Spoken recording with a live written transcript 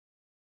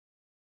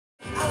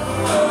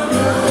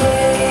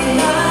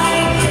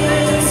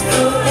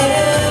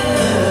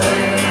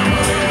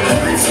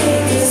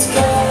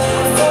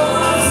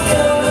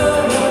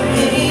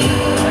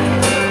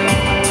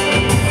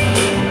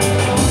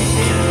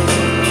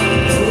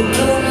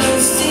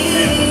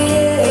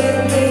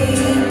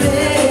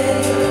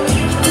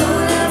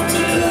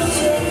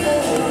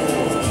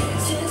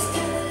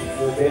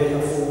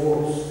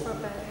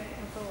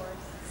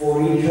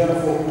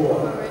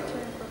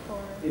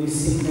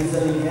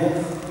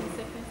death, in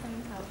sickness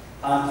and health,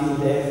 until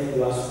death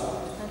do us part.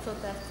 until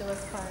death do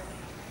us part.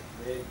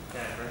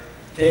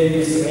 Take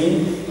this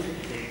ring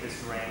Take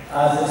this ring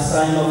as a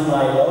sign of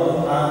my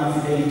love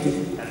and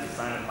fidelity. as a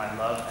sign of my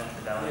love and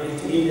fidelity.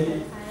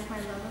 Sign of my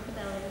love and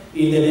fidelity.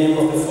 In the name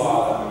of the In the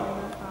Father, name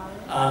of the Father,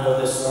 and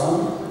of the Son,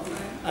 and of the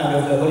Son, and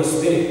of the Holy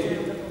Spirit. and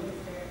of the Holy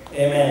Spirit.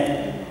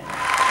 Amen.